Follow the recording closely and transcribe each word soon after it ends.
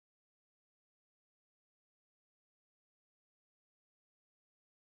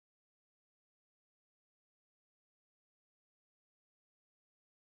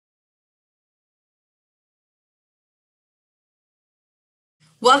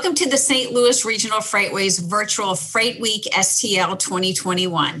Welcome to the St. Louis Regional Freightways virtual FreightWeekSTL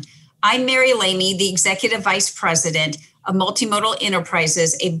 2021. I'm Mary Lamy, the Executive Vice President of Multimodal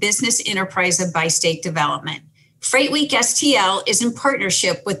Enterprises, a business enterprise of Bi-State Development. FreightWeekSTL is in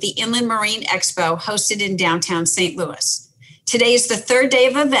partnership with the Inland Marine Expo hosted in downtown St. Louis. Today is the third day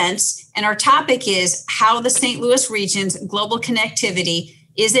of events, and our topic is how the St. Louis region's global connectivity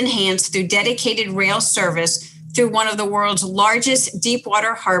is enhanced through dedicated rail service through one of the world's largest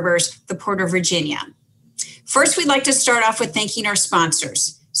deepwater harbors, the Port of Virginia. First, we'd like to start off with thanking our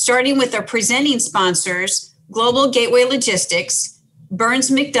sponsors, starting with our presenting sponsors, Global Gateway Logistics, Burns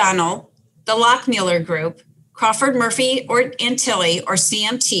McDonnell, the Lockmuller Group, Crawford Murphy and Tilley, or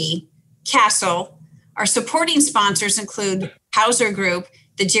CMT, Castle. Our supporting sponsors include Hauser Group,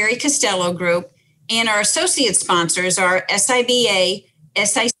 the Jerry Costello Group, and our associate sponsors are SIBA,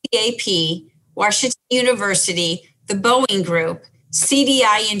 SICAP, Washington University, the Boeing Group,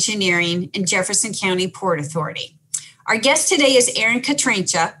 CDI Engineering, and Jefferson County Port Authority. Our guest today is Aaron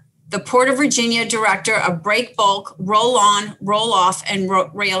Katrancha, the Port of Virginia Director of Breakbulk, Roll-On, Roll-Off, and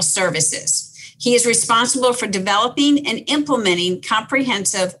Rail Services. He is responsible for developing and implementing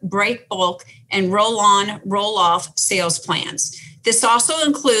comprehensive breakbulk and roll-on, roll-off sales plans. This also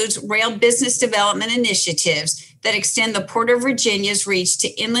includes rail business development initiatives that extend the Port of Virginia's reach to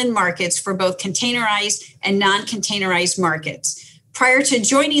inland markets for both containerized and non-containerized markets. Prior to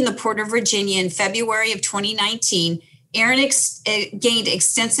joining the Port of Virginia in February of 2019, Aaron gained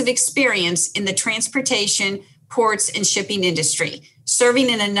extensive experience in the transportation, ports, and shipping industry,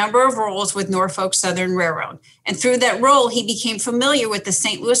 serving in a number of roles with Norfolk Southern Railroad. And through that role, he became familiar with the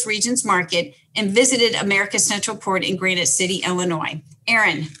St. Louis region's market and visited America's Central Port in Granite City, Illinois.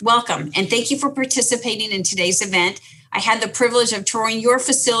 Aaron, welcome, and thank you for participating in today's event. I had the privilege of touring your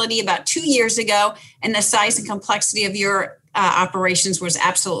facility about 2 years ago, and the size and complexity of your operations was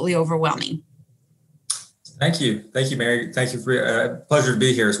absolutely overwhelming. Thank you, Mary. Thank you for pleasure to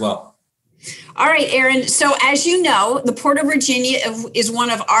be here as well. All right, Aaron. So as you know, the Port of Virginia is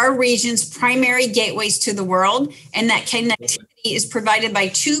one of our region's primary gateways to the world, and that connectivity is provided by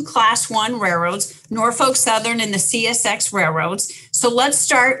two Class 1 railroads, Norfolk Southern and the CSX railroads. So let's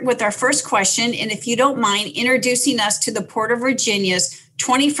start with our first question, and if you don't mind, introducing us to the Port of Virginia's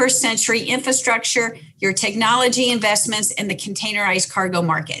 21st century infrastructure, your technology investments, and the containerized cargo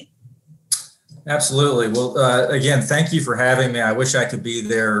market. Absolutely. Well, again, thank you for having me. I wish I could be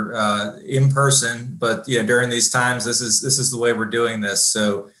there in person, but during these times, this is the way we're doing this.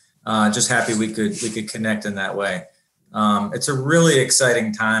 So just happy we could connect in that way. It's a really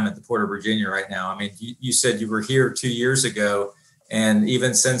exciting time at the Port of Virginia right now. I mean, you said you were here 2 years ago, and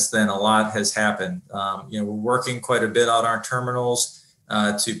even since then, a lot has happened. We're working quite a bit on our terminals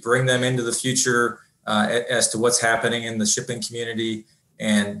to bring them into the future as to what's happening in the shipping community,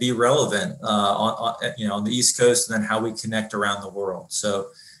 and be relevant on the East Coast, and then how we connect around the world.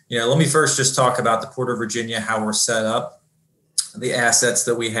 So, let me first just talk about the Port of Virginia, how we're set up, the assets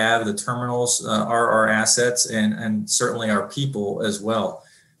that we have. The terminals are our assets, and certainly our people as well.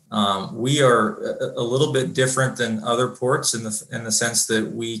 We are a little bit different than other ports in the sense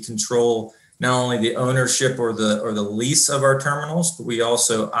that we control not only the ownership or the lease of our terminals, but we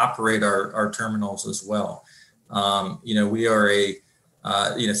also operate our terminals as well. We are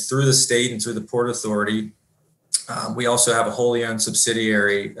through the state and through the Port Authority. We also have a wholly owned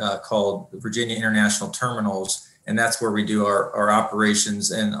subsidiary called Virginia International Terminals, and that's where we do our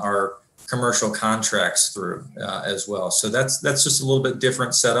operations and our commercial contracts through as well. So that's just a little bit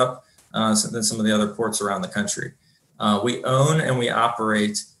different setup than some of the other ports around the country. We own and we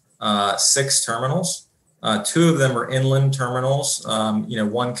operate 6 terminals. 2 of them are inland terminals,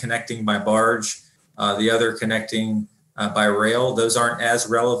 one connecting by barge, the other connecting by rail. Those aren't as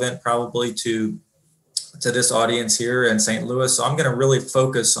relevant probably to this audience here in St. Louis. So I'm going to really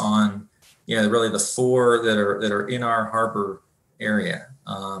focus on, really the 4 that are in our harbor area.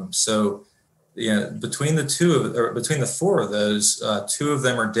 Between the 4 of those, 2 of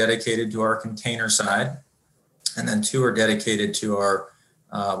them are dedicated to our container side, and then 2 are dedicated to our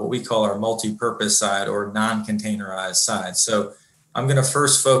what we call our multi-purpose side, or non-containerized side. So I'm going to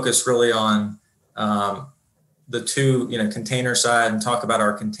first focus really on the 2, container side, and talk about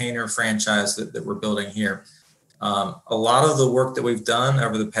our container franchise that we're building here. A lot of the work that we've done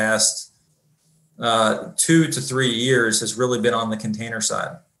over the past 2 to 3 years has really been on the container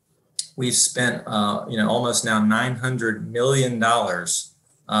side. We've spent, almost now $900 million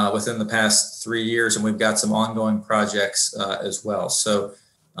within the past 3 years, and we've got some ongoing projects as well. So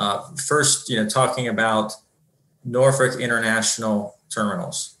first, talking about Norfolk International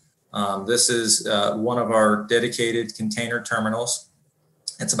Terminals. This is one of our dedicated container terminals.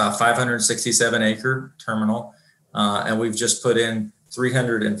 It's about 567 acre terminal. And we've just put in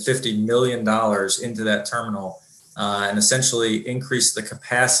 $350 million into that terminal and essentially increased the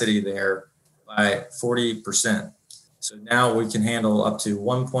capacity there by 40%. So now we can handle up to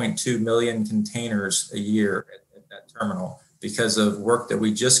 1.2 million containers a year at that terminal because of work that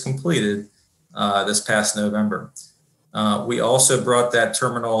we just completed this past November. We also brought that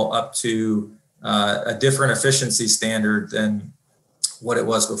terminal up to a different efficiency standard than what it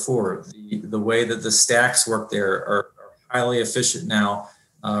was before. The way that the stacks work there are highly efficient now,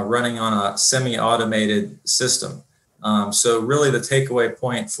 running on a semi-automated system. So really the takeaway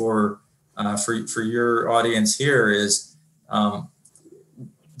point for your audience here is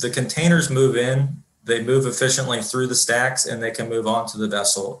the containers move in, they move efficiently through the stacks, and they can move onto the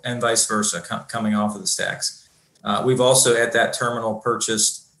vessel and vice versa coming off of the stacks. We've also at that terminal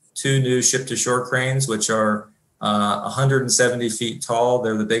purchased 2 new ship-to-shore cranes, which are 170 feet tall.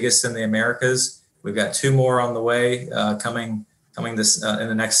 They're the biggest in the Americas. We've got 2 more on the way coming this in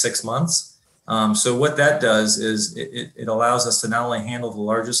the next 6 months. So what that does is it allows us to not only handle the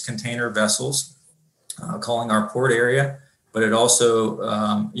largest container vessels calling our port area, but it also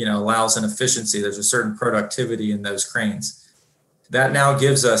allows an efficiency. There's a certain productivity in those cranes. That now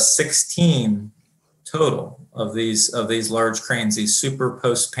gives us 16 total of these large cranes, these super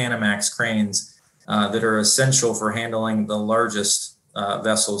post Panamax cranes that are essential for handling the largest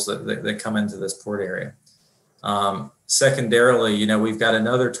vessels that come into this port area. Secondarily, we've got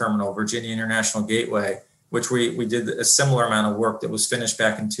another terminal, Virginia International Gateway, which we did a similar amount of work that was finished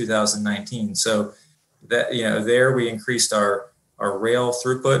back in 2019. So that, there we increased our rail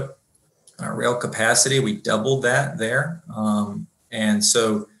throughput, our rail capacity. We doubled that there. And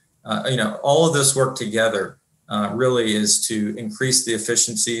so, all of this work together really is to increase the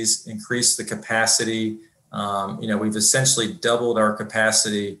efficiencies, increase the capacity. We've essentially doubled our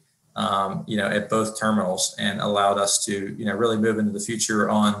capacity, at both terminals and allowed us to, really move into the future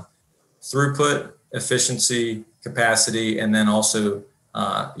on throughput, efficiency, capacity, and then also,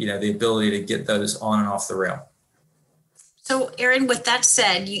 the ability to get those on and off the rail. So, Aaron, with that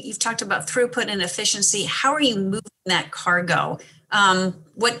said, you've talked about throughput and efficiency. How are you moving that cargo?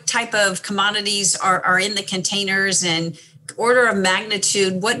 What type of commodities are in the containers, and order of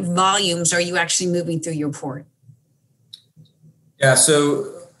magnitude, what volumes are you actually moving through your port? Yeah,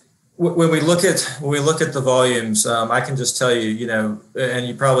 so when we look at the volumes, I can just tell you, and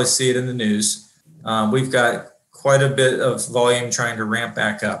you probably see it in the news, we've got quite a bit of volume trying to ramp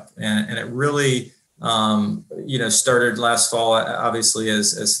back up, and it really started last fall, obviously,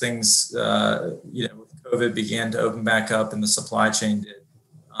 as things with COVID began to open back up and the supply chain did.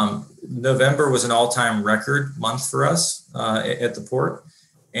 November was an all-time record month for us at the port,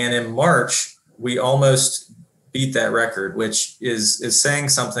 and in March we almost beat that record, which is saying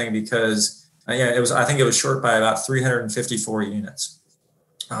something because I think it was short by about 354 units.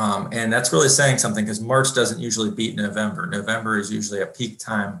 And that's really saying something because March doesn't usually beat November. November is usually a peak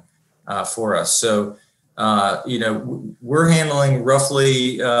time for us. So, we're handling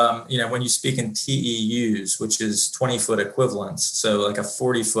roughly, when you speak in TEUs, which is 20-foot equivalents. So like a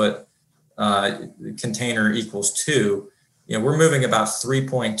 40-foot container equals 2, we're moving about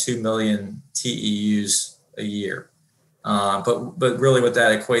 3.2 million TEUs a year. But really what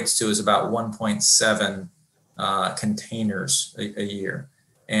that equates to is about 1.7 containers a year.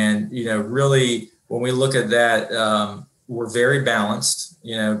 And, really, when we look at that, we're very balanced.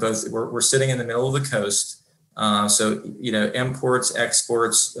 We're sitting in the middle of the coast. So, imports,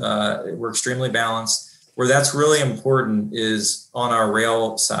 exports, we're extremely balanced. Where that's really important is on our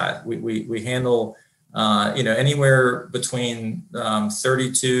rail side. We handle, anywhere between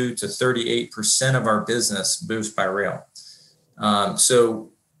 32 to 38% of our business moves by rail. So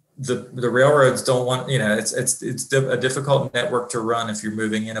the railroads don't want, it's a difficult network to run if you're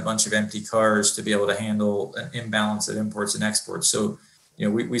moving in a bunch of empty cars to be able to handle an imbalance of imports and exports. So,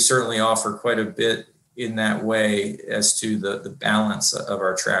 we certainly offer quite a bit in that way as to the balance of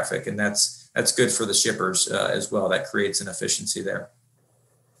our traffic. And that's good for the shippers as well. That creates an efficiency there.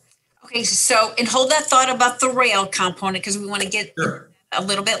 Okay, so, and hold that thought about the rail component because we want to get a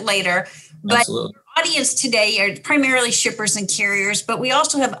little bit later. But Absolutely. Our audience today are primarily shippers and carriers, but we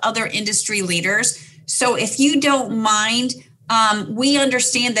also have other industry leaders. So if you don't mind, we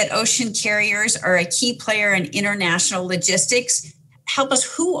understand that ocean carriers are a key player in international logistics. Help us,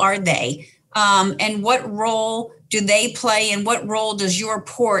 who are they? And what role do they play? And what role does your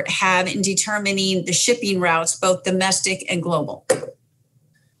port have in determining the shipping routes, both domestic and global?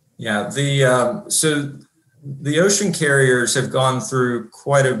 Yeah, so the ocean carriers have gone through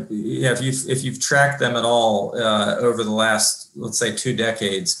quite a, if you've tracked them at all over the last, let's say, 2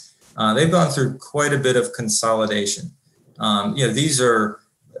 decades, they've gone through quite a bit of consolidation.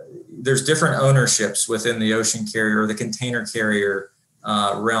 There's different ownerships within the ocean carrier, the container carrier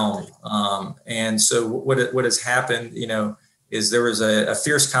realm. And so what has happened, is there was a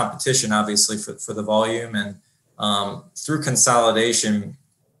fierce competition, obviously, for the volume, and through consolidation,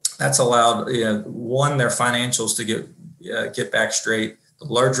 that's allowed their financials to get back straight. The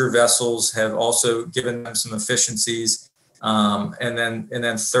larger vessels have also given them some efficiencies, and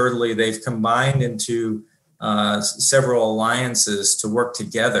then thirdly, they've combined into several alliances to work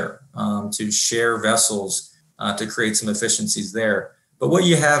together to share vessels to create some efficiencies there. But what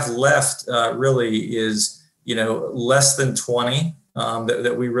you have left really is less than 20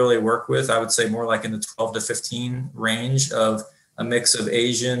 that we really work with. I would say more like in the 12 to 15 range of a mix of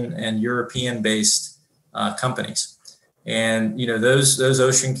Asian and European based companies. And, those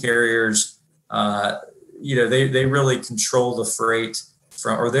ocean carriers, they really control the freight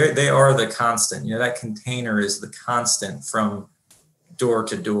they are the constant. That container is the constant from door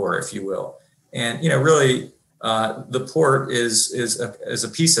to door, if you will. And, really, the port is a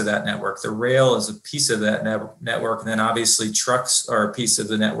piece of that network. The rail is a piece of that network. And then obviously trucks are a piece of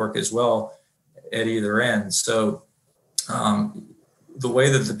the network as well at either end. So the way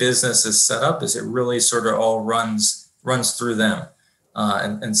that the business is set up is it really sort of all runs through them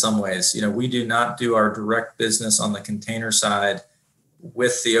in some ways. We do not do our direct business on the container side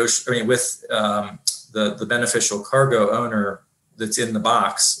with the ocean, with the beneficial cargo owner that's in the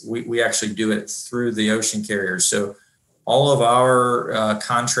box. We actually do it through the ocean carriers. So all of our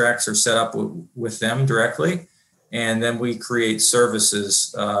contracts are set up with them directly, and then we create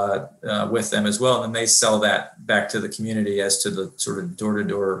services with them as well. And then they sell that back to the community as to the sort of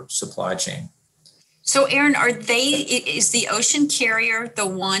door-to-door supply chain. So Aaron, is the ocean carrier the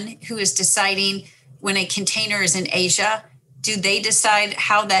one who is deciding when a container is in Asia? Do they decide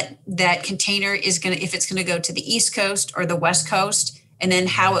how that container is if it's going to go to the East Coast or the West Coast, and then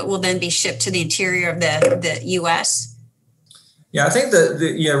how it will then be shipped to the interior of the U.S.? Yeah, I think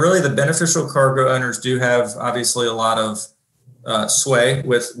really the beneficial cargo owners do have obviously a lot of sway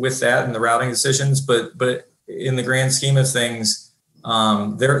with that and the routing decisions, but in the grand scheme of things,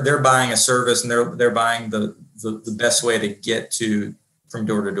 they're buying a service, and they're buying the best way to get from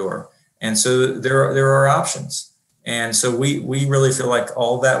door to door, and so there are options. And so we really feel like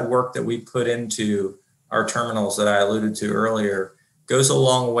all that work that we put into our terminals that I alluded to earlier goes a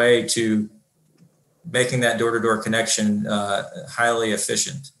long way to making that door-to-door connection highly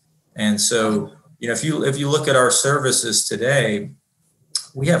efficient. And so, if you look at our services today,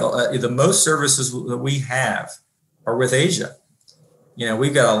 we have the most services that we have are with Asia.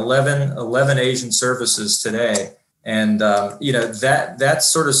 We've got 11 Asian services today, and that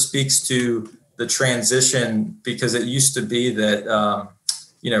sort of speaks to the transition, because it used to be that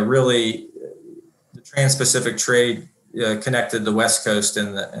really the trans-Pacific trade connected the West Coast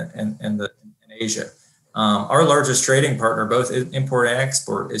and Asia. Our largest trading partner, both import and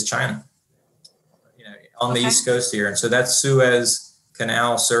export, is China. On the East Coast here, and so that's Suez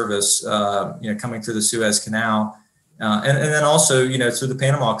Canal service, coming through the Suez Canal, and then also through the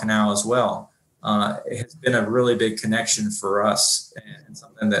Panama Canal as well. It has been a really big connection for us, and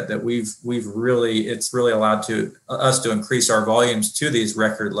something that it's really allowed us to increase our volumes to these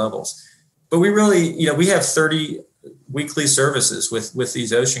record levels. But we really, we have 30 weekly services with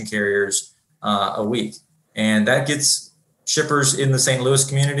these ocean carriers a week, and that gets shippers in the St. Louis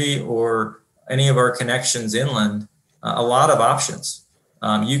community or any of our connections inland a lot of options.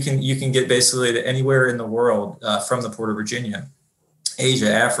 You can get basically to anywhere in the world from the Port of Virginia.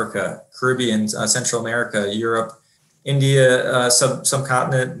 Asia, Africa, Caribbean, Central America, Europe, India,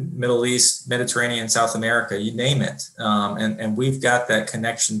 subcontinent, Middle East, Mediterranean, South America, you name it. And we've got that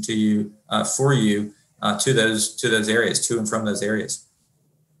connection to you, for you, to those areas, to and from those areas.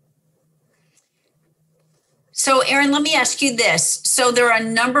 So Aaron, let me ask you this. So there are a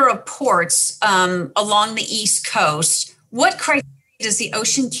number of ports along the East Coast. What criteria does the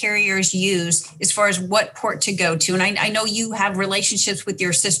ocean carriers use as far as what port to go to? And I know you have relationships with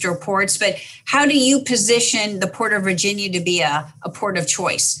your sister ports, but how do you position the Port of Virginia to be a port of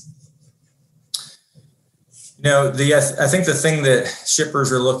choice? I think the thing that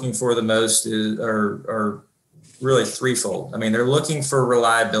shippers are looking for the most are really threefold. I mean, they're looking for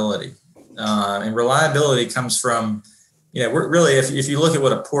reliability, and reliability comes from, we're really, if you look at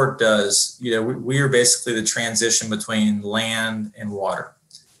what a port does, we are basically the transition between land and water.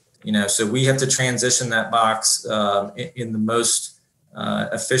 So we have to transition that box in the most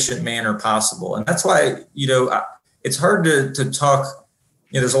efficient manner possible. And that's why, it's hard to talk,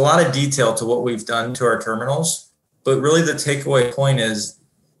 there's a lot of detail to what we've done to our terminals, but really the takeaway point is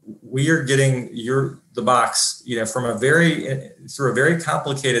we are getting the box, from through a very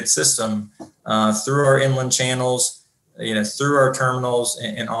complicated system, through our inland channels, through our terminals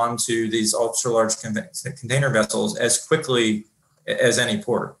and onto these ultra large container vessels as quickly as any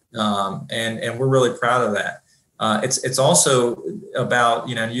port. And we're really proud of that. It's also about,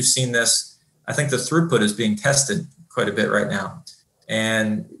 you've seen this, I think the throughput is being tested quite a bit right now.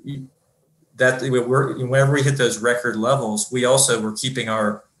 And that whenever we hit those record levels, we're keeping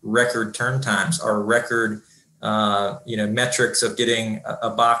our record turn times, our record, metrics of getting a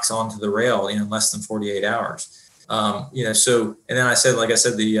box onto the rail in less than 48 hours. So, and then like I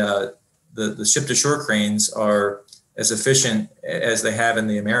said, the ship to shore cranes are as efficient as they have in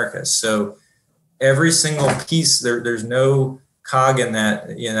the Americas. So every single piece, there's no cog in that,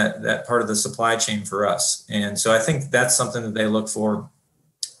 that part of the supply chain for us. And so I think that's something that they look for.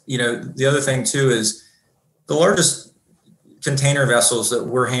 The other thing too is the largest container vessels that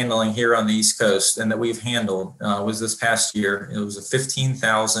we're handling here on the East Coast and that we've handled was this past year. It was a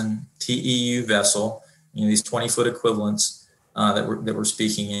 15,000 TEU vessel, these 20-foot equivalents that we're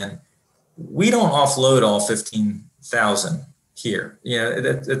speaking in. We don't offload all 15,000 here.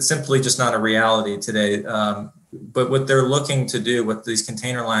 It's simply just not a reality today. But what they're looking to do, what these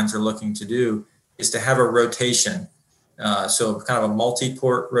container lines are looking to do, is to have a rotation. So kind of a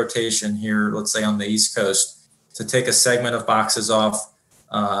multi-port rotation here, let's say on the East Coast, to take a segment of boxes off,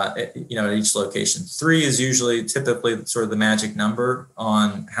 at each location. 3 is typically sort of the magic number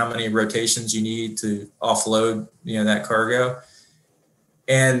on how many rotations you need to offload, that cargo.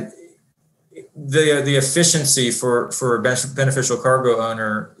 And the efficiency for a beneficial cargo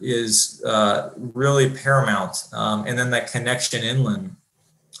owner is really paramount. And then that connection inland,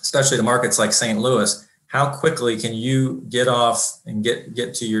 especially to markets like St. Louis, how quickly can you get off and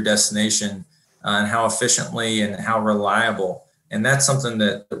get to your destination, and how efficiently and how reliable? And that's something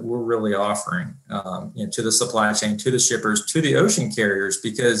that we're really offering to the supply chain, to the shippers, to the ocean carriers,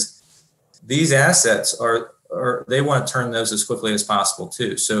 because these assets they want to turn those as quickly as possible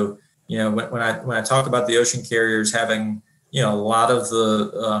too. So, when I talk about the ocean carriers having, a lot of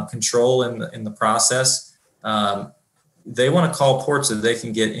the control in the process, they want to call ports that they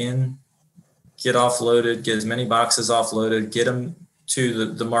can get in, get offloaded, get as many boxes offloaded, get them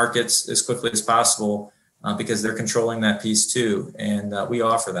to the markets as quickly as possible, because they're controlling that piece too. And we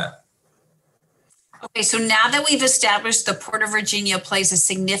offer that. Okay, so now that we've established the Port of Virginia plays a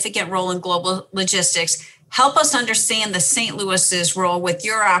significant role in global logistics, help us understand the St. Louis's role with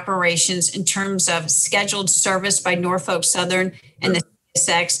your operations in terms of scheduled service by Norfolk Southern and the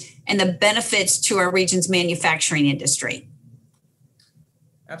CSX and the benefits to our region's manufacturing industry.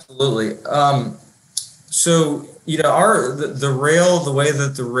 Absolutely. So, the rail, the way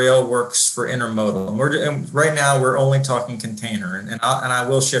that the rail works for intermodal, and right now we're only talking container, and I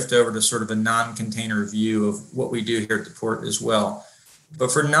will shift over to sort of a non-container view of what we do here at the port as well.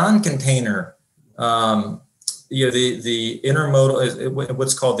 But for non-container, the intermodal,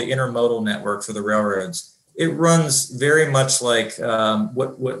 what's called the intermodal network for the railroads, it runs very much like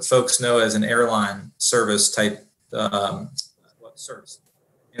what folks know as an airline service type service.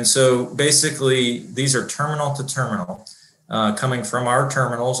 And so basically, these are terminal to terminal, coming from our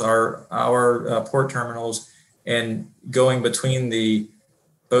terminals, our port terminals, and going between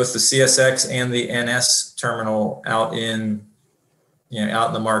both the CSX and the NS terminal out in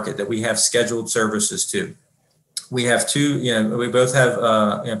the market that we have scheduled services to. We have we both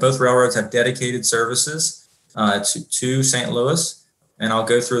have, both railroads have dedicated services to St. Louis, and I'll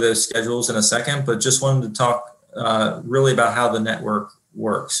go through those schedules in a second, but just wanted to talk really about how the network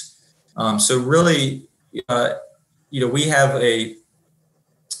works. So really, we have a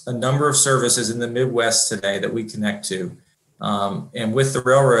number of services in the Midwest today that we connect to. And with the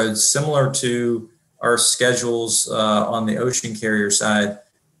railroads, similar to our schedules on the ocean carrier side,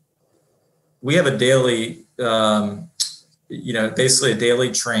 we have a daily, basically a daily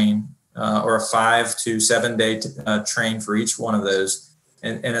train or a 5 to 7 day train for each one of those.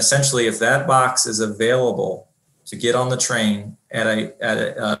 And essentially, if that box is available to get on the train at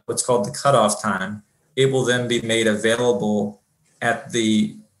a what's called the cutoff time, it will then be made available at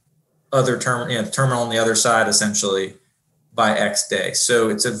the other terminal on the other side, essentially, by X day. So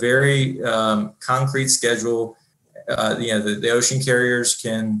it's a very concrete schedule. The ocean carriers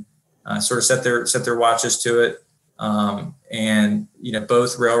can sort of set their watches to it, and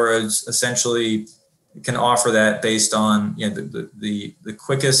both railroads essentially can offer that based on the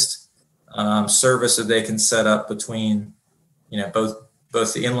quickest service that they can set up between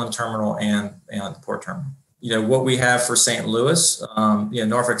both the inland terminal and the port terminal. What we have for St. Louis,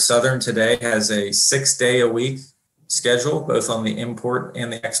 Norfolk Southern today has a 6-day-a-week schedule, both on the import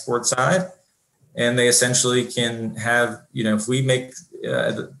and the export side. And they essentially can have, if we make,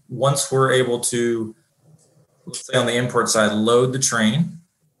 once we're able to, let's say on the import side, load the train,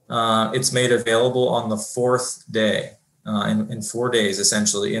 it's made available on the 4th day, in 4 days,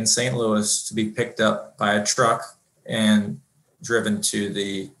 essentially, in St. Louis to be picked up by a truck and driven to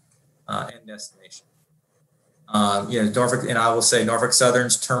the end destination. Norfolk, and I will say Norfolk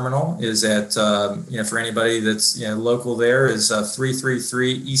Southern's terminal is at, for anybody that's local there, is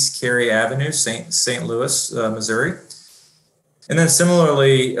 333 East Carey Avenue, St. Louis, Missouri. And then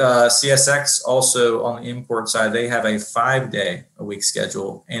similarly, CSX also on the import side, they have a 5-day-a-week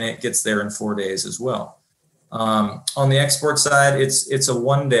schedule, and it gets there in 4 days as well. On the export side, it's a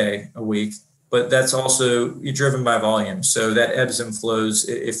 1-day-a-week, but that's also driven by volume. So that ebbs and flows.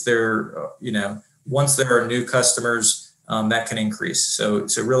 If they're, once there are new customers, that can increase. So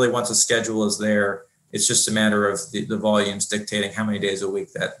really, once a schedule is there, it's just a matter of the volumes dictating how many days a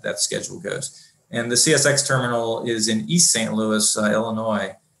week that schedule goes. And the CSX terminal is in East St. Louis,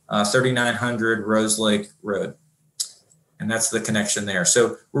 Illinois, 3900 Rose Lake Road. And that's the connection there.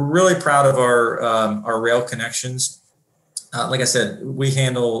 So we're really proud of our rail connections. Like I said, we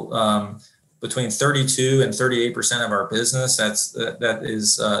handle between 32 and 38% of our business. That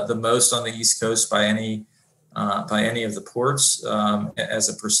is the most on the East Coast by any of the ports as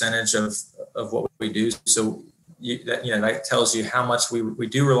a percentage of what we do. So that tells you how much we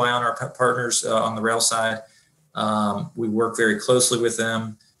do rely on our partners on the rail side. We work very closely with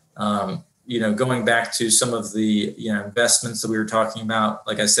them. Going back to some of the investments that we were talking about,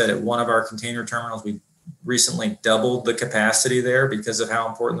 like I said, at one of our container terminals, we recently doubled the capacity there because of how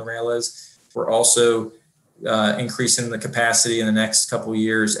important the rail is. We're also increasing the capacity in the next couple of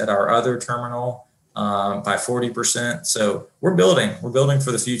years at our other terminal by 40%. So we're building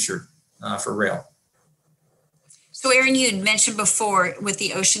for the future for rail. So Aaron, you had mentioned before with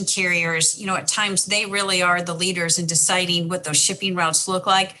the ocean carriers, at times they really are the leaders in deciding what those shipping routes look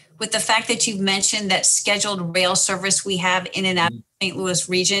like. With the fact that you've mentioned that scheduled rail service we have in and out of the St. Louis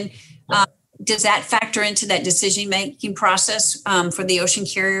region, does that factor into that decision-making process for the ocean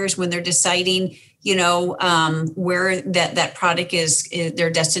carriers when they're deciding, where that product is,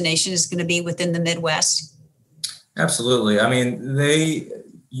 their destination is going to be within the Midwest? Absolutely. I mean,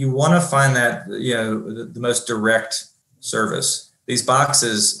 you want to find that, the most direct service. These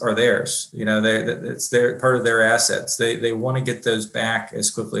boxes are theirs, it's their part of their assets. They want to get those back as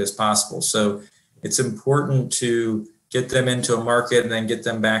quickly as possible. So it's important to get them into a market and then get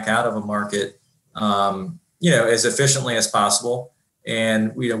them back out of a market, as efficiently as possible.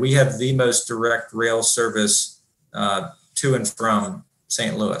 And, we have the most direct rail service to and from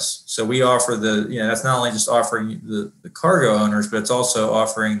St. Louis. So we offer that's not only just offering the cargo owners, but it's also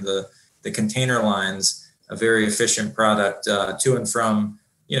offering the container lines a very efficient product to and from,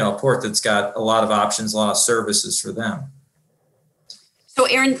 a port that's got a lot of options, a lot of services for them. So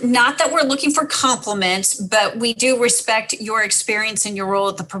Aaron, not that we're looking for compliments, but we do respect your experience and your role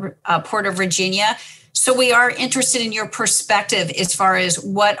at the Port of Virginia. So we are interested in your perspective as far as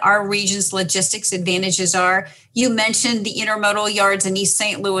what our region's logistics advantages are. You mentioned the intermodal yards in East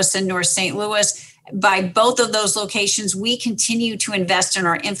St. Louis and North St. Louis. By both of those locations, we continue to invest in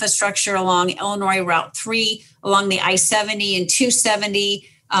our infrastructure along Illinois Route 3, along the I-70 and 270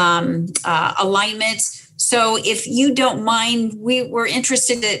 alignments. So if you don't mind, we're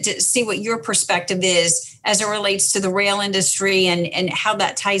interested to see what your perspective is as it relates to the rail industry and how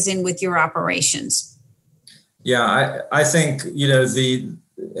that ties in with your operations. Yeah, I think,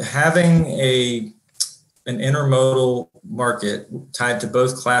 having an intermodal market tied to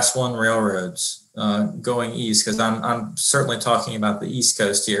both Class 1 railroads going east, because I'm certainly talking about the East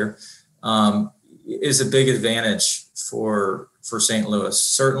Coast here, is a big advantage for St. Louis.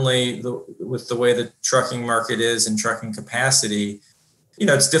 Certainly with the way the trucking market is and trucking capacity,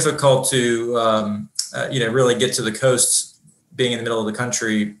 it's difficult to, really get to the coasts being in the middle of the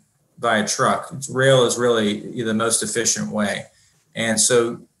country by a truck. Rail is really the most efficient way. And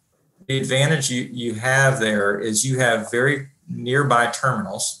so the advantage you have there is you have very nearby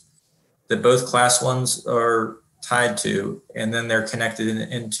terminals that both Class 1s are tied to, and then they're connected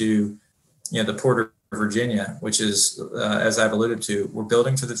into the Port of Virginia, which is, as I've alluded to, we're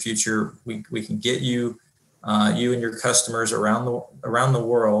building for the future. We can get you and your customers around the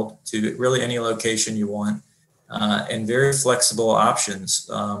world to really any location you want, and very flexible options.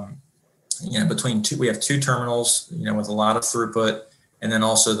 We have two terminals, with a lot of throughput, and then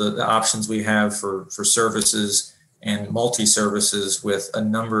also the options we have for services and multi-services with a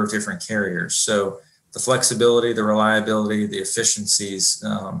number of different carriers. So the flexibility, the reliability, the efficiencies,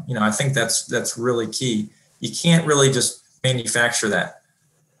 I think that's really key. You can't really just manufacture that.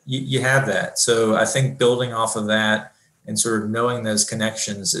 You have that. So I think building off of that and sort of knowing those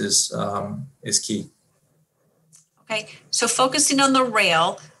connections is key. Okay, so focusing on the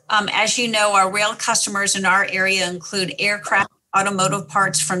rail, as you know, our rail customers in our area include aircraft, automotive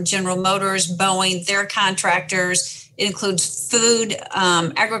parts from General Motors, Boeing, their contractors. It includes food,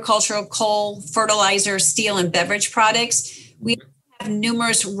 agricultural, coal, fertilizer, steel, and beverage products. We have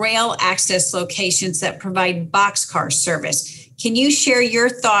numerous rail access locations that provide boxcar service. Can you share your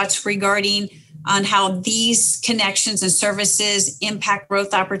thoughts regarding on how these connections and services impact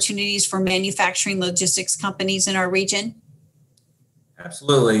growth opportunities for manufacturing logistics companies in our region?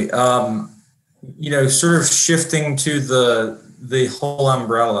 Absolutely. Sort of shifting to the whole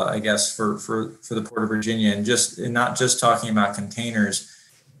umbrella, I guess, for the Port of Virginia, and not just talking about containers.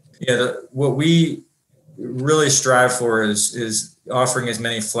 What we really strive for is offering as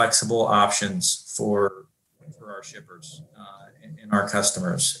many flexible options for our shippers and our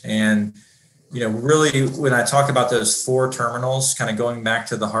customers. And really, when I talk about those 4 terminals, kind of going back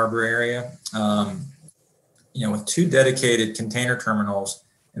to the harbor area, with 2 dedicated container terminals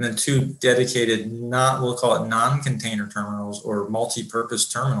and then 2 dedicated, we'll call it non-container terminals or multi-purpose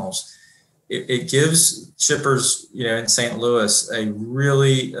terminals, it gives shippers, in St. Louis a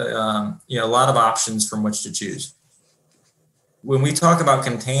really, a lot of options from which to choose. When we talk about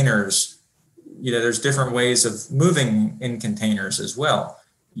containers, there's different ways of moving in containers as well.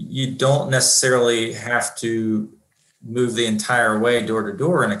 You don't necessarily have to move the entire way door to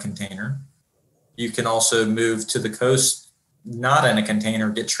door in a container. You can also move to the coast, not in a container,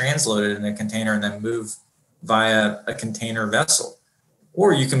 get transloaded in a container and then move via a container vessel.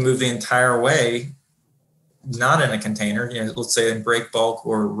 Or you can move the entire way, not in a container, let's say in Breakbulk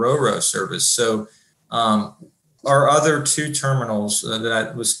or Ro-Ro service. So our other 2 terminals that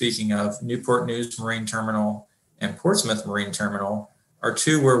I was speaking of, Newport News Marine Terminal and Portsmouth Marine Terminal, are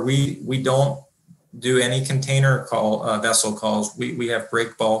 2 where we don't do any container vessel calls. We have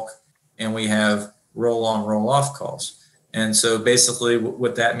Breakbulk and we have roll-on, roll-off calls. And so basically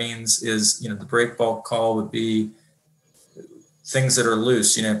what that means is, the Breakbulk call would be things that are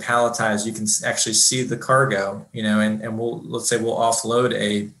loose, palletized. You can actually see the cargo, and let's say we'll offload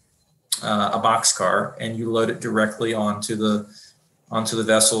a boxcar and you load it directly onto the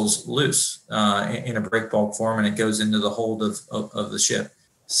vessel's loose in a Breakbulk form, and it goes into the hold of the ship.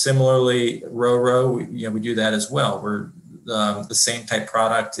 Similarly, Ro-Ro, we do that as well. Where the same type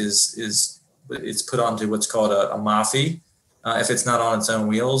product is it's put onto what's called a MAFI if it's not on its own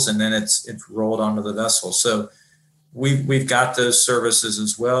wheels, and then it's rolled onto the vessel. So we've got those services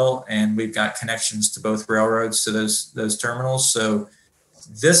as well, and we've got connections to both railroads to those terminals. So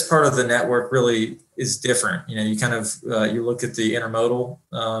this part of the network really is different. You kind of you look at the intermodal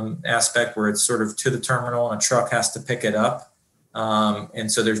aspect where it's sort of to the terminal and a truck has to pick it up,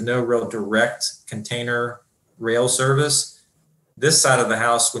 and so there's no real direct container rail service. This side of the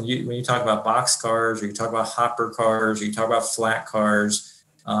house, when you talk about box cars, or you talk about hopper cars, or you talk about flat cars,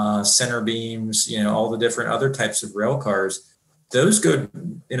 center beams, all the different other types of rail cars, those go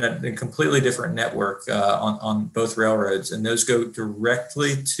in a completely different network on both railroads, and those go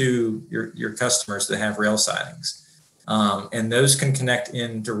directly to your customers that have rail sidings, and those can connect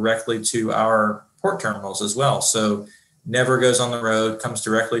in directly to our port terminals as well. So never goes on the road, comes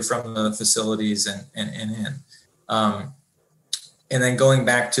directly from the facilities and in. And then going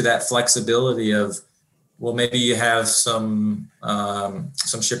back to that flexibility of, well, maybe you have some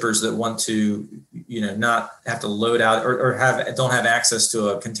shippers that want to, not have to load out or don't have access to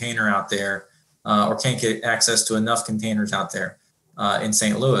a container out there, or can't get access to enough containers out there in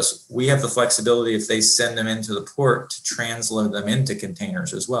St. Louis. We have the flexibility if they send them into the port to transload them into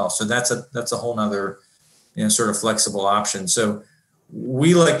containers as well. So that's a whole nother, sort of flexible option. So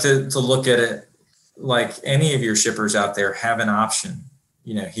we like to look at it like any of your shippers out there have an option,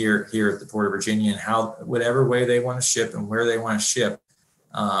 here at the Port of Virginia, and how whatever way they want to ship and where they want to ship,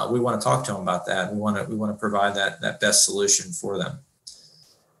 we want to talk to them about that. We want to provide that best solution for them.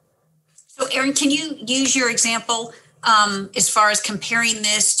 So, Aaron, can you use your example as far as comparing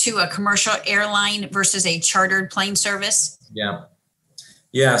this to a commercial airline versus a chartered plane service?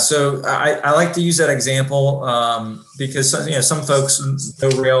 Yeah. So I like to use that example because some folks know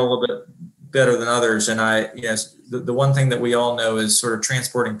rail a little bit better than others, and the one thing that we all know is sort of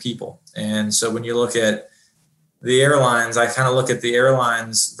transporting people. And so when you look at the airlines, I kind of look at the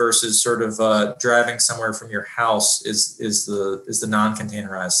airlines versus sort of driving somewhere from your house is the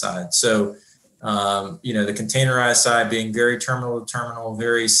non-containerized side. So The containerized side being very terminal to terminal,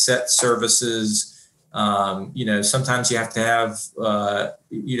 very set services. Sometimes you have to have,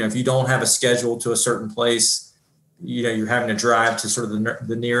 if you don't have a schedule to a certain place, you're having to drive to sort of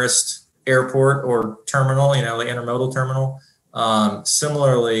the nearest airport or terminal, the intermodal terminal.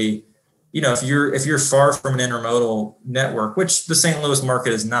 Similarly, if you're far from an intermodal network, which the St. Louis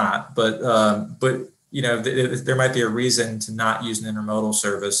market is not, but there might be a reason to not use an intermodal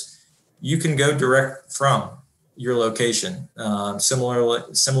service. You can go direct from your location,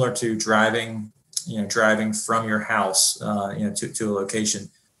 similar to driving from your house, to a location.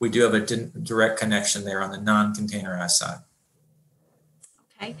 We do have a direct connection there on the non-containerized side.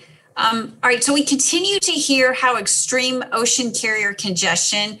 Okay. All right. So we continue to hear how extreme ocean carrier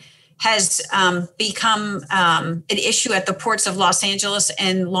congestion has become an issue at the ports of Los Angeles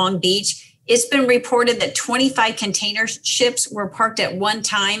and Long Beach. It's been reported that 25 container ships were parked at one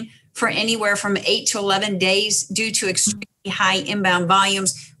time for anywhere from 8 to 11 days due to extremely high inbound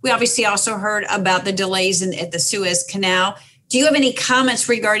volumes. We obviously also heard about the delays at the Suez Canal. Do you have any comments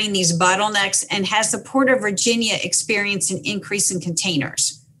regarding these bottlenecks, and has the Port of Virginia experienced an increase in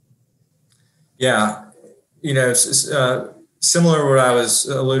containers? Yeah, similar to what I was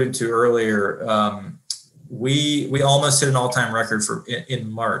alluding to earlier, we almost hit an all-time record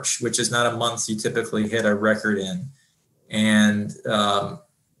in March, which is not a month you typically hit a record in. And,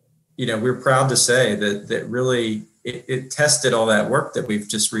 we're proud to say that really it tested all that work that we've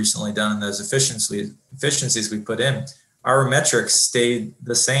just recently done, and those efficiencies we put in. Our metrics stayed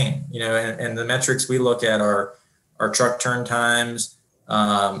the same, and the metrics we look at are our truck turn times,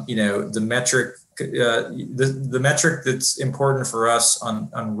 the metric. The metric that's important for us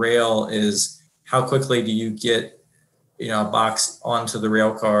on rail is how quickly do you get a box onto the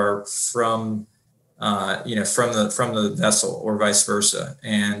rail car from the vessel or vice versa.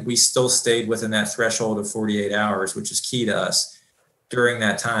 And we still stayed within that threshold of 48 hours, which is key to us during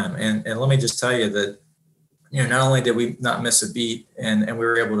that time. And let me just tell you that not only did we not miss a beat, and we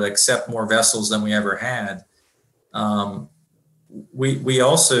were able to accept more vessels than we ever had. We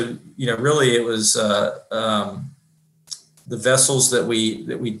also, really it was the vessels that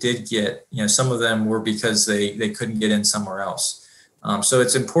we did get, some of them were because they couldn't get in somewhere else. So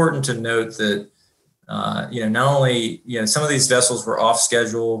it's important to note that, not only, some of these vessels were off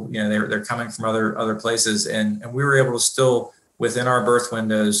schedule, they're coming from other places, and we were able to still, within our berth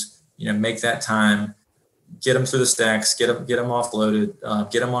windows, make that time, get them through the stacks, get them offloaded,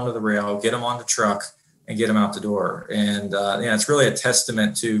 get them onto the rail, get them on the truck, and get them out the door. And it's really a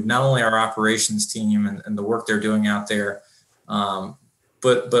testament to not only our operations team and the work they're doing out there,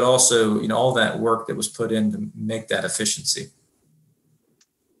 but also all that work that was put in to make that efficiency.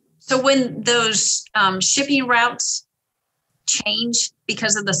 So when those shipping routes change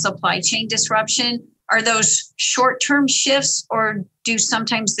because of the supply chain disruption, are those short-term shifts, or do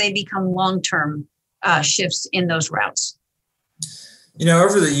sometimes they become long-term shifts in those routes?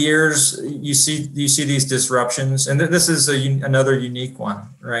 Over the years, you see these disruptions, and this is another unique one,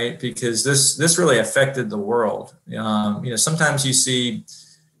 right? Because this really affected the world. Sometimes you see,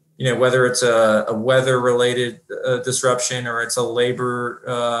 whether it's a weather-related disruption or it's a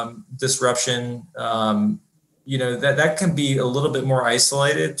labor disruption, that can be a little bit more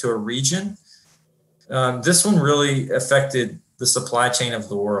isolated to a region. This one really affected the supply chain of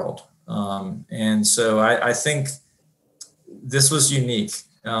the world, and so I think this was unique.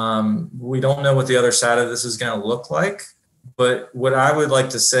 We don't know what the other side of this is going to look like, but what I would like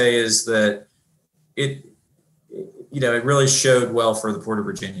to say is that it really showed well for the Port of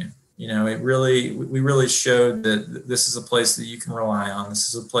Virginia. We really showed that this is a place that you can rely on. This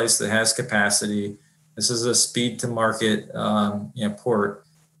is a place that has capacity. This is a speed to market, port,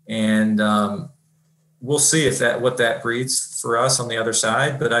 and we'll see what that breeds for us on the other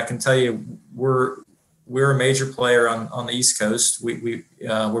side. But I can tell you, we're a major player on the East Coast. We're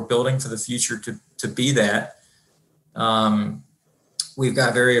building for the future to be that. We've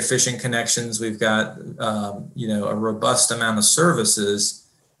got very efficient connections. We've got a robust amount of services,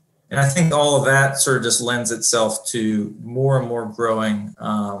 and I think all of that sort of just lends itself to more and more growing,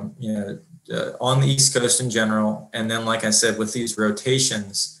 on the East Coast in general. And then, like I said, with these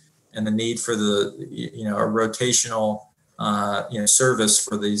rotations and the need for a rotational service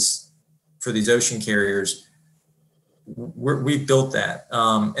for these ocean carriers, we've built that.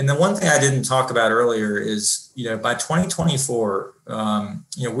 And the one thing I didn't talk about earlier is, by 2024,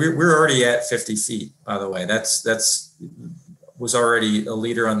 we're already at 50 feet, by the way. That's was already a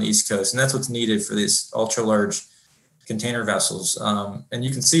leader on the East Coast. And that's what's needed for these ultra large container vessels. And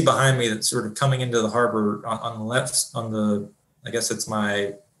you can see behind me that sort of coming into the harbor on the left, I guess it's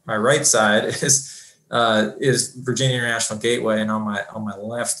my my right side is Virginia International Gateway, and on my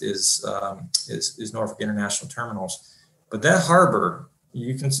left is Norfolk International Terminals. But that harbor,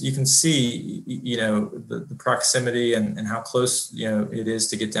 you can see, the proximity and how close, it is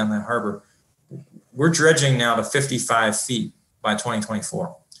to get down that harbor. We're dredging now to 55 feet by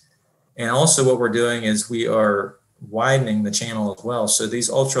 2024. And also what we're doing is we are widening the channel as well. So these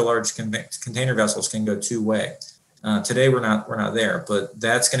ultra large container vessels can go two-way. Today we're not there, but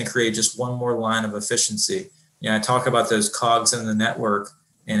that's going to create just one more line of efficiency. I talk about those cogs in the network,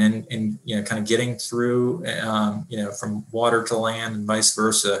 and kind of getting through, from water to land and vice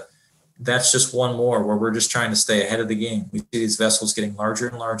versa. That's just one more where we're just trying to stay ahead of the game. We see these vessels getting larger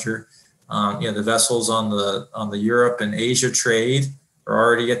and larger. The vessels on the Europe and Asia trade are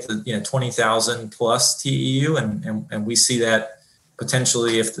already at the 20,000 plus TEU, and we see that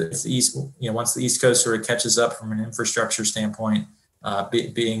potentially if the East, once the East Coast sort of catches up from an infrastructure standpoint,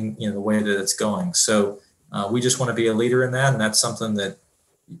 being the way that it's going. So we just want to be a leader in that, and that's something that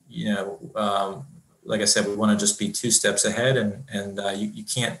like I said, we want to just be two steps ahead, and you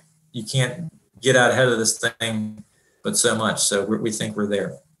can't get out ahead of this thing, but so much. So we think we're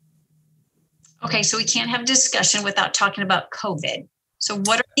there. Okay, so we can't have discussion without talking about COVID. So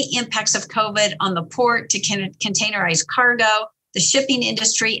what are the impacts of COVID on the port to containerized cargo, the shipping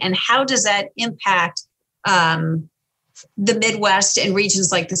industry, and how does that impact the Midwest and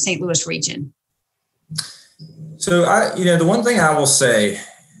regions like the St. Louis region? So the one thing I will say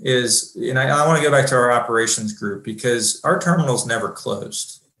is, I want to go back to our operations group, because our terminals never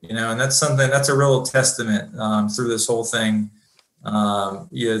closed, and that's a real testament through this whole thing.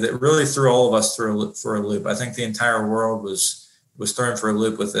 That really threw all of us for a loop. I think the entire world was thrown for a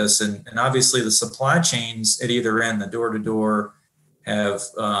loop with this, and obviously the supply chains at either end, the door to door, have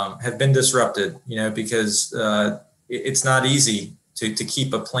been disrupted. Because it's not easy to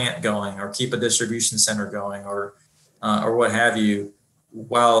keep a plant going or keep a distribution center going or what have you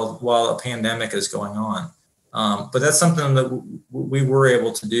while a pandemic is going on. But that's something that we were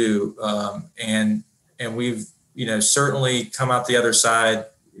able to do, and we've certainly come out the other side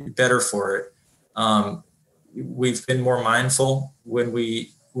better for it. We've been more mindful when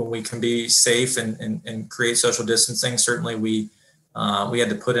we can be safe and create social distancing. Certainly we had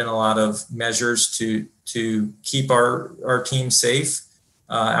to put in a lot of measures to keep our team safe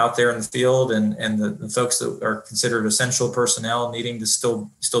out there in the field, and the folks that are considered essential personnel needing to still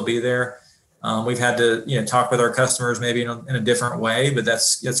be there. We've had to talk with our customers maybe in a different way, but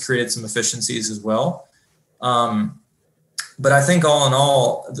that's created some efficiencies as well. But I think all in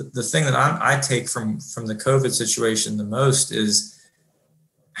all, the thing that I take from the COVID situation the most is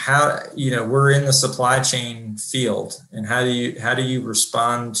how, we're in the supply chain field, and how do you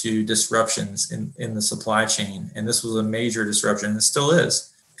respond to disruptions in the supply chain? And this was a major disruption. It still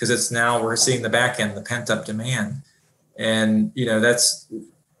is, because we're seeing the back end, the pent up demand. And,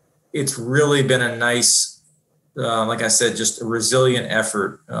 it's really been a nice, like I said, just a resilient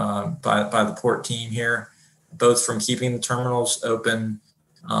effort by the port team here, both from keeping the terminals open,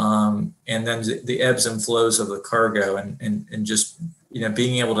 and then the ebbs and flows of the cargo, and just,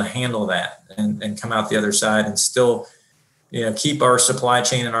 being able to handle that and come out the other side and still, keep our supply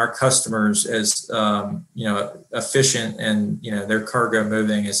chain and our customers as, efficient, and, their cargo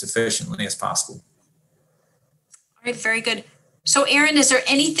moving as efficiently as possible. All right, very good. So Aaron, is there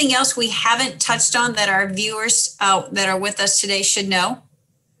anything else we haven't touched on that our viewers that are with us today should know?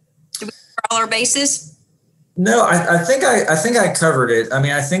 Did we cover all our bases? No, I think I covered it. I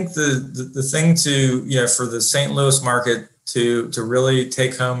mean, I think the thing to, for the St. Louis market to really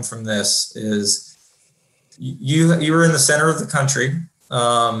take home from this is you are in the center of the country.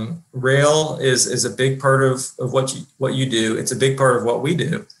 Rail is a big part of what you do. It's a big part of what we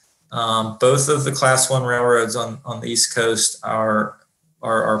do. Both of the Class 1 railroads on the East Coast are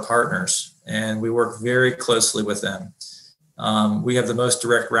our partners, and we work very closely with them. We have the most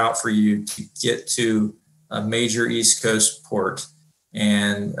direct route for you to get to a major East Coast port.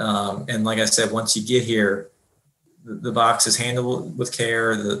 And like I said, once you get here, the box is handled with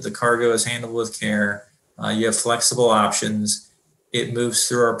care. The cargo is handled with care. You have flexible options. It moves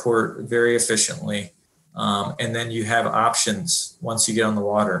through our port very efficiently. And then you have options once you get on the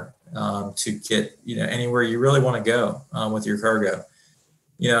water to get, anywhere you really want to go with your cargo.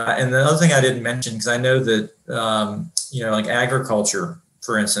 And the other thing I didn't mention, because I know that, like agriculture,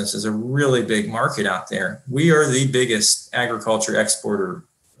 for instance, is a really big market out there. We are the biggest agriculture exporter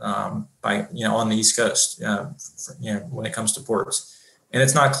on the East Coast, when it comes to ports, and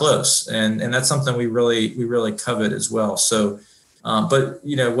it's not close. And that's something we really covet as well. So, but,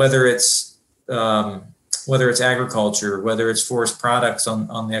 whether it's, whether it's agriculture, whether it's forest products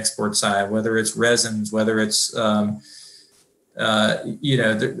on the export side, whether it's resins, whether it's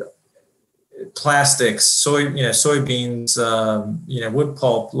plastics, soybeans, wood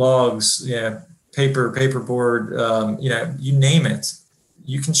pulp, logs, paperboard, you name it,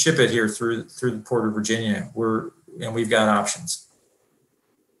 you can ship it here through the Port of Virginia. We've got options.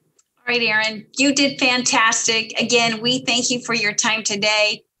 All right, Aaron, you did fantastic. Again, we thank you for your time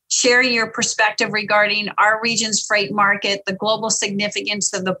today, sharing your perspective regarding our region's freight market, the global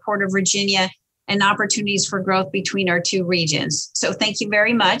significance of the Port of Virginia, and opportunities for growth between our two regions. So thank you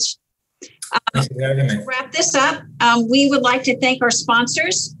very much. Thank you for having me. To wrap this up, we would like to thank our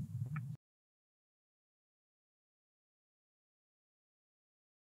sponsors.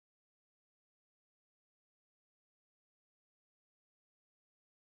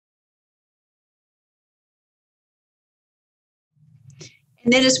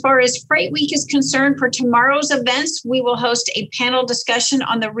 And then as far as Freight Week is concerned, for tomorrow's events, we will host a panel discussion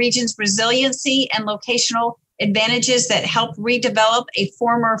on the region's resiliency and locational advantages that help redevelop a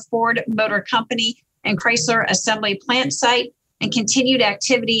former Ford Motor Company and Chrysler assembly plant site, and continued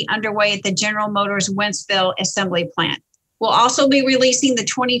activity underway at the General Motors Wentzville assembly plant. We'll also be releasing the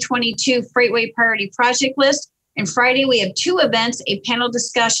 2022 Freightway Priority Project List. And Friday, we have two events, a panel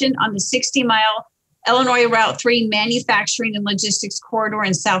discussion on the 60-mile Illinois Route 3 manufacturing and logistics corridor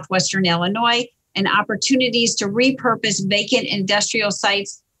in southwestern Illinois, and opportunities to repurpose vacant industrial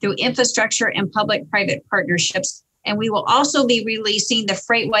sites through infrastructure and public-private partnerships. And we will also be releasing the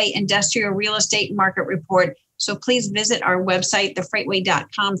Freightway Industrial Real Estate Market Report. So please visit our website,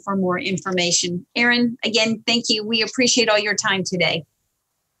 thefreightway.com, for more information. Aaron, again, thank you. We appreciate all your time today.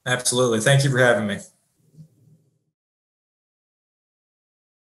 Absolutely. Thank you for having me.